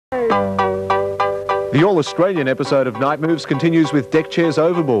The all-Australian episode of Nightmoves continues with Deckchairs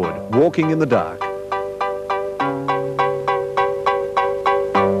Overboard, Walking in the Dark.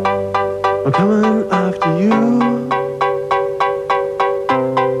 I'm coming after you.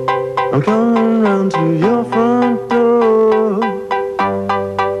 I'm coming round to your front door.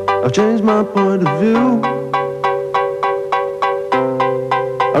 I've changed my point of view.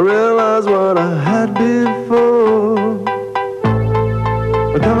 I realize what I had before.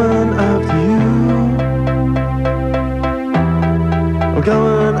 I'm coming after you. I'm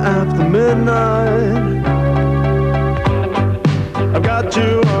coming after midnight. I've got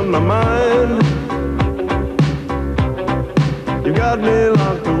you on my mind. You got me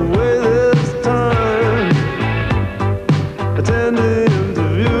locked away this time. Attend the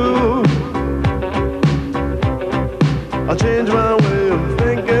interview. I'll change my way of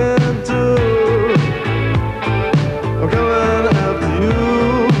thinking too. I'm coming after you.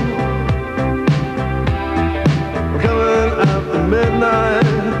 I'm coming after midnight.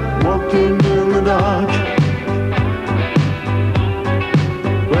 Walking in the dark.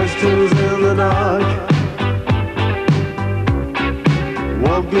 Questions in the dark.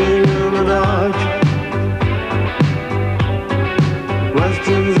 Walking in the dark.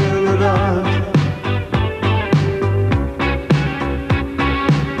 Questions in the dark.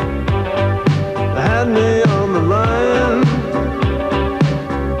 Had me on the line.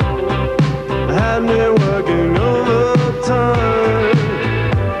 Had me working overtime.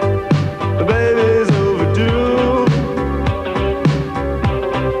 The baby's overdue.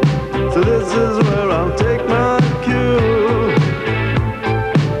 So this is where I'll take my cue.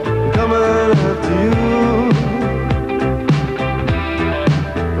 I'm coming after you.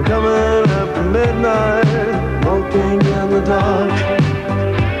 I'm coming after midnight. Walking in the dark.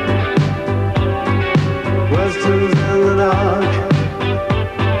 Questions in the dark.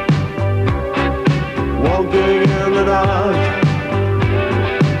 Walking in the dark.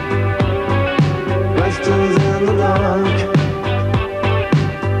 Questions in the dark.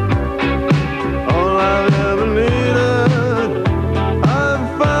 All I've ever needed, I've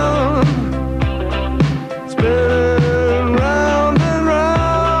found. Spinning round and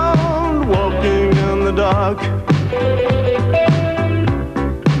round. Walking in the dark.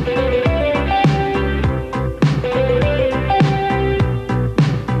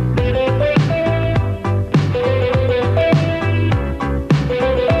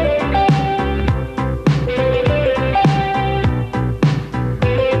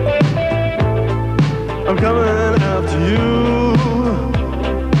 I'm coming after you.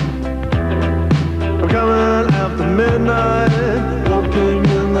 I'm coming after midnight. Walking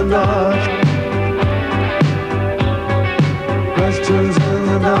in the dark. Questions in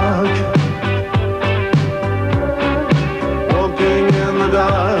the dark. Walking in the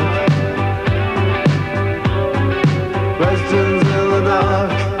dark. Questions in the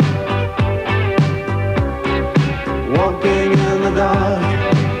dark. Walking in the dark.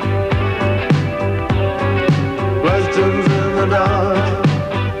 Questions in the dark.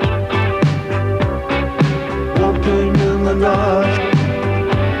 Walking in the dark.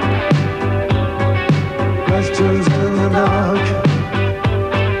 Questions in the dark.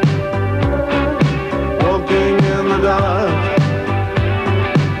 Walking in the dark.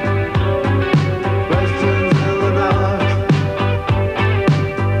 Questions in the dark.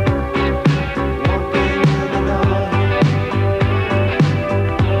 Walking in the dark.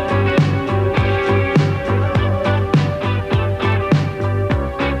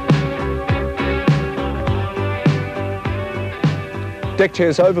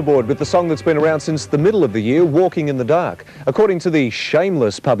 Deckchairs Overboard with the song that's been around since the middle of the year, Walking in the Dark. According to the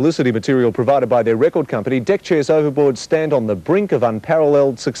shameless publicity material provided by their record company, Deckchairs Overboard stand on the brink of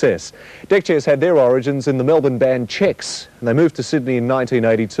unparalleled success. Deckchairs had their origins in the Melbourne band Chex, and they moved to Sydney in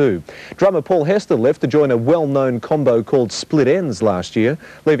 1982. Drummer Paul Hester left to join a well-known combo called Split Ends last year,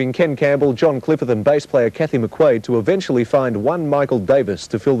 leaving Ken Campbell, John Clifford and bass player Kathy McQuaid to eventually find one Michael Davis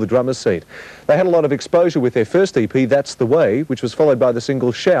to fill the drummer's seat. They had a lot of exposure with their first EP, That's the Way, which was followed by the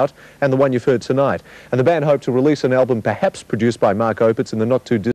single Shout and the one you've heard tonight. And the band hoped to release an album perhaps produced by Mark Opitz in the not too distant